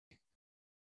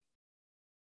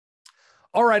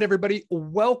All right, everybody,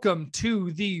 welcome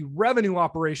to the Revenue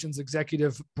Operations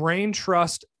Executive Brain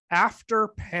Trust After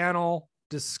Panel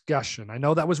Discussion. I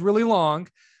know that was really long,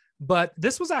 but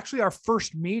this was actually our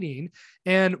first meeting,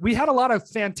 and we had a lot of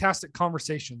fantastic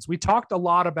conversations. We talked a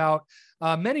lot about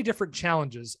many different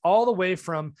challenges, all the way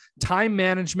from time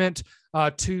management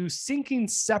to syncing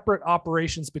separate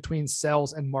operations between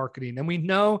sales and marketing. And we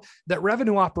know that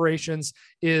revenue operations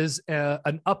is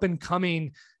an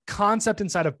up-and-coming concept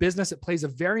inside of business. It plays a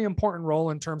very important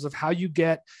role in terms of how you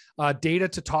get data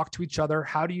to talk to each other.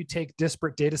 How do you take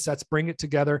disparate data sets, bring it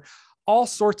together, all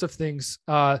sorts of things,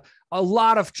 a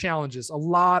lot of challenges, a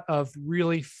lot of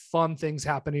really fun things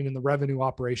happening in the revenue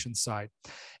operations side.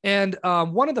 And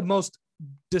one of the most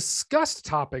discussed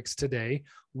topics today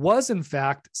was, in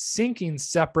fact, syncing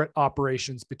separate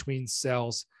operations between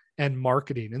sales and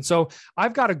marketing. And so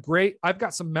I've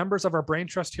got some members of our Brain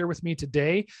Trust here with me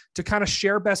today to kind of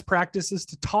share best practices,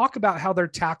 to talk about how they're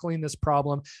tackling this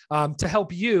problem, to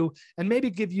help you and maybe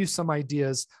give you some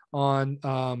ideas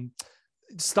on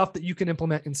stuff that you can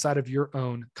implement inside of your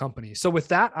own company. So with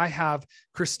that, I have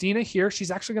Christina here. She's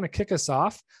actually going to kick us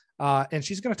off, and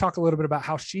she's going to talk a little bit about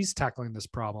how she's tackling this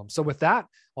problem. So with that,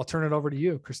 I'll turn it over to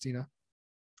you, Christina.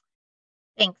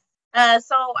 Thanks.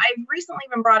 So I've recently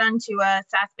been brought onto a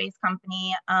SaaS-based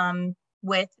company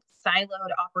with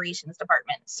siloed operations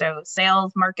departments. So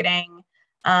sales, marketing,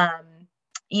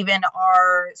 even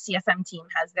our CSM team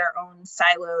has their own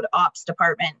siloed ops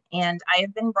department. And I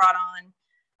have been brought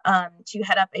on to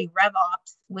head up a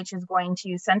RevOps, which is going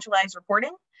to centralize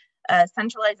reporting,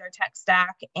 centralize our tech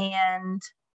stack, and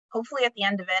hopefully at the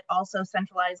end of it, also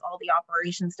centralize all the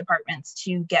operations departments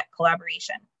to get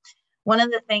collaboration. One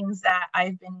of the things that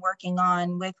I've been working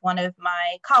on with one of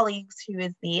my colleagues, who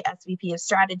is the SVP of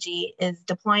strategy, is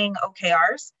deploying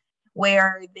OKRs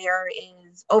where there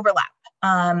is overlap,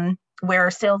 where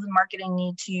sales and marketing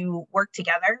need to work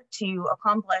together to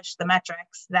accomplish the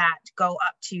metrics that go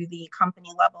up to the company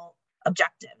level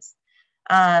objectives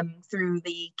through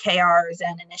the KRs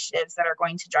and initiatives that are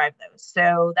going to drive those.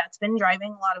 So that's been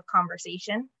driving a lot of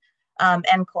conversation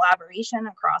and collaboration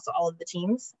across all of the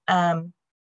teams.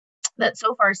 That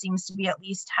so far seems to be at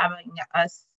least having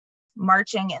us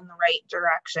marching in the right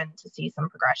direction to see some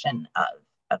progression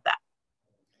of that.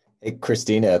 Hey,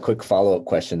 Christina, a quick follow-up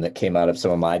question that came out of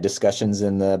some of my discussions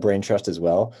in the Brain Trust as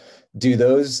well. Do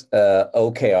those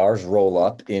OKRs roll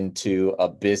up into a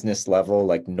business level,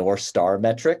 like North Star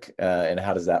metric? And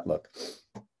how does that look?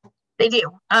 They do.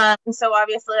 So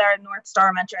obviously our North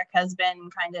Star metric has been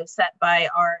kind of set by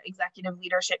our executive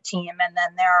leadership team. And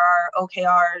then there are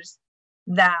OKRs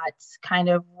that kind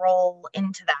of roll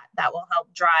into that will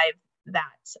help drive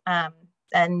that.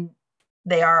 And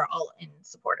they are all in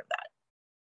support of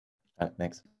that.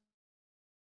 Thanks.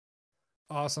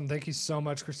 Awesome. Thank you so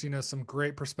much, Christina. Some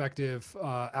great perspective.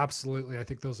 Absolutely. I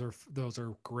think those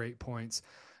are great points.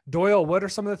 Doyle, what are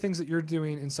some of the things that you're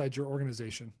doing inside your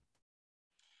organization?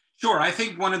 Sure. I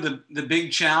think one of the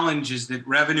big challenges that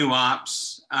revenue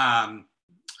ops,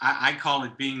 I call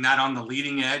it being not on the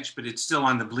leading edge, but it's still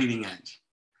on the bleeding edge.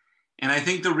 And I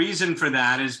think the reason for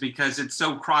that is because it's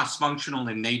so cross-functional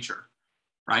in nature,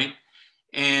 right?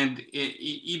 And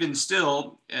even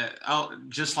still,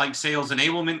 just like sales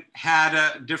enablement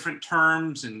had different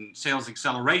terms, and sales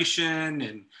acceleration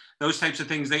and those types of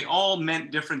things, they all meant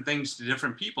different things to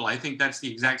different people. I think that's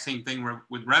the exact same thing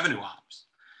with revenue ops,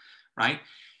 right?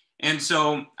 And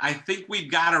so I think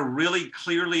we've got to really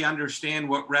clearly understand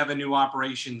what revenue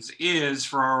operations is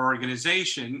for our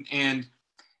organization. And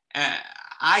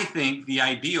I think the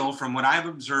ideal, from what I've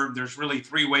observed, there's really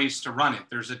three ways to run it.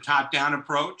 There's a top-down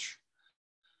approach,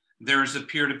 there's a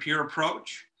peer-to-peer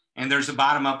approach, and there's a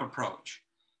bottom-up approach.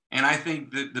 And I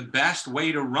think that the best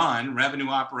way to run revenue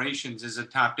operations is a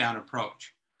top-down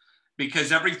approach,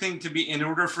 because in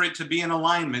order for it to be in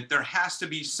alignment, there has to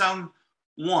be someone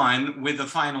with the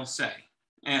final say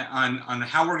on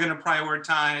how we're going to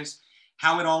prioritize,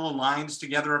 how it all aligns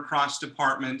together across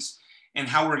departments, and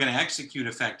how we're going to execute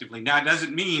effectively. Now, it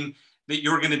doesn't mean that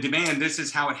you're going to demand this is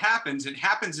how it happens. It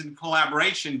happens in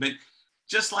collaboration, but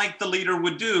just like the leader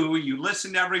would do, you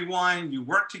listen to everyone, you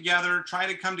work together, try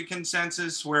to come to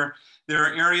consensus. Where there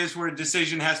are areas where a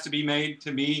decision has to be made,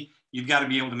 to me, you've got to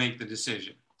be able to make the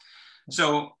decision.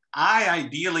 So I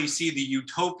ideally see the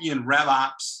utopian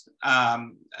RevOps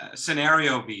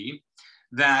scenario be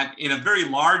that in a very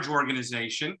large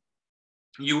organization,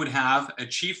 you would have a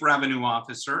chief revenue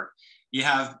officer, you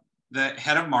have the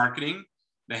head of marketing,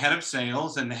 the head of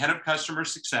sales, and the head of customer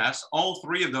success. All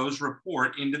three of those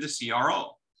report into the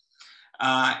CRO.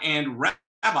 And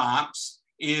RevOps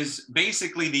is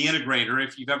basically the integrator.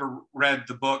 If you've ever read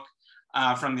the book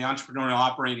from the entrepreneurial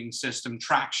operating system,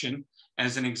 Traction,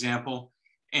 as an example.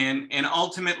 And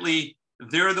ultimately,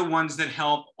 they're the ones that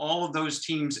help all of those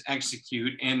teams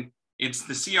execute. And it's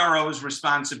the CRO's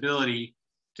responsibility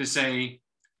to say,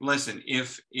 listen,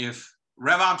 if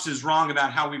RevOps is wrong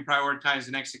about how we prioritize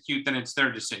and execute, then it's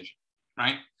their decision,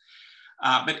 right?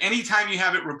 But anytime you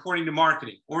have it reporting to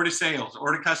marketing or to sales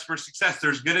or to customer success,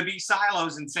 there's going to be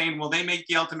silos and saying, well, they make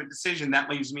the ultimate decision. That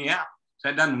leaves me out. So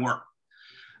that doesn't work.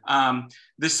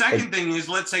 The second thing is,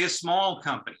 let's say a small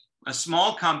company. A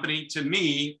small company, to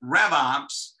me,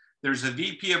 RevOps, there's a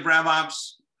VP of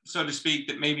RevOps, so to speak,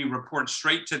 that maybe reports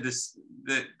straight to the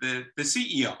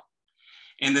CEO.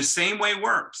 And the same way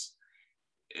works.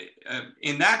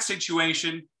 In that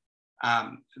situation,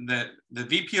 the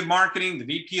VP of marketing, the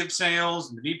VP of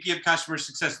sales, the VP of customer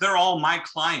success, they're all my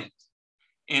client.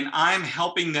 And I'm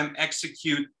helping them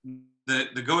execute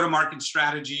the go-to-market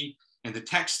strategy and the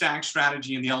tech stack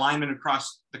strategy and the alignment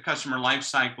across the customer life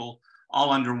cycle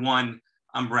all under one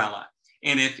umbrella.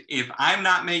 And if I'm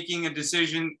not making a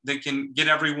decision that can get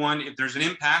everyone, if there's an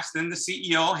impasse, then the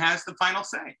CEO has the final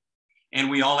say. And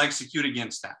we all execute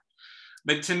against that.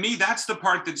 But to me, that's the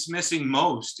part that's missing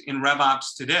most in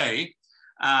RevOps today.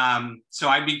 So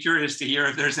I'd be curious to hear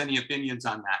if there's any opinions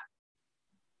on that.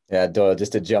 Yeah, Doyle,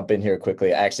 just to jump in here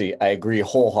quickly, actually, I agree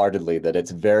wholeheartedly that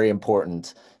it's very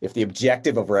important. If the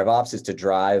objective of RevOps is to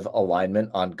drive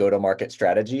alignment on go-to-market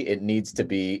strategy, it needs to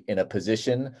be in a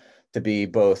position to be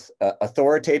both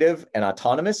authoritative and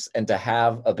autonomous, and to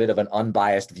have a bit of an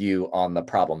unbiased view on the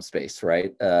problem space,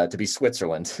 right? To be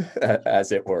Switzerland,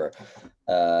 as it were.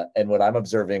 And what I'm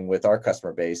observing with our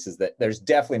customer base is that there's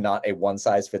definitely not a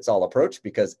one-size-fits-all approach,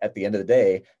 because at the end of the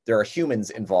day, there are humans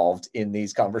involved in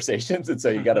these conversations. And so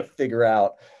you got to figure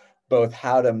out both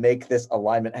how to make this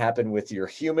alignment happen with your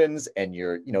humans and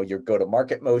your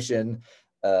go-to-market motion,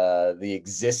 the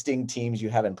existing teams you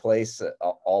have in place,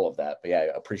 all of that. But yeah,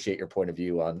 I appreciate your point of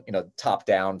view on, top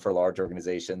down for large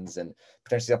organizations, and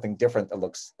potentially something different that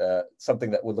looks,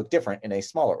 something that would look different in a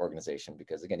smaller organization,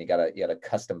 because again, you gotta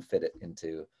custom fit it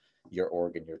into your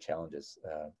org and your challenges.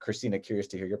 Christina, curious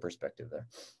to hear your perspective there.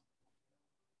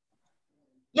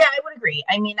 Yeah, I would agree.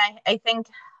 I mean, I think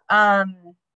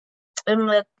in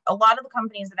a lot of the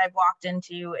companies that I've walked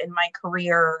into in my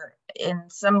career, in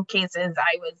some cases,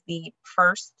 I was the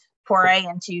first foray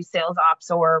into sales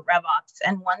ops or RevOps.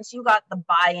 And once you got the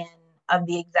buy-in of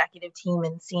the executive team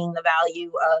and seeing the value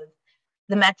of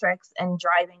the metrics and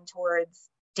driving towards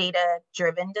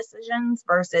data-driven decisions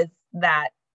versus that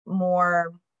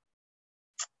more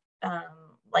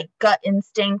like gut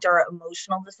instinct or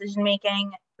emotional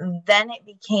decision-making, then it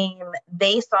became,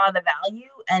 they saw the value,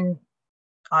 and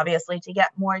obviously to get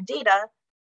more data,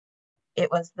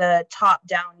 it was the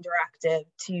top-down directive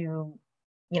to,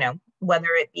 whether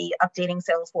it be updating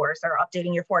Salesforce or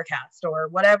updating your forecast or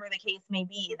whatever the case may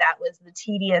be, that was the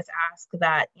tedious ask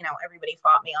that, everybody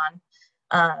fought me on.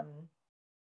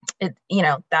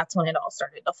 That's when it all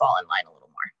started to fall in line a little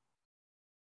more.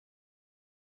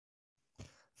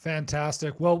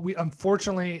 Fantastic. Well,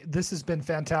 unfortunately, this has been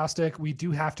fantastic. We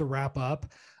do have to wrap up.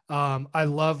 I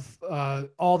love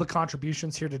all the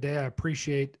contributions here today. I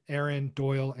appreciate Aaron,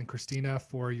 Doyle, and Christina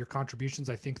for your contributions.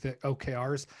 I think that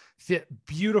OKRs fit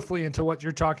beautifully into what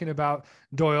you're talking about,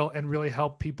 Doyle, and really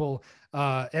help people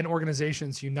and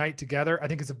organizations unite together. I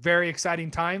think it's a very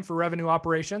exciting time for revenue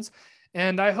operations.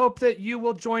 And I hope that you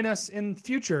will join us in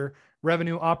future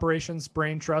revenue operations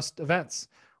Brain Trust events.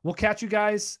 We'll catch you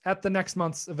guys at the next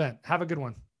month's event. Have a good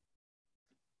one.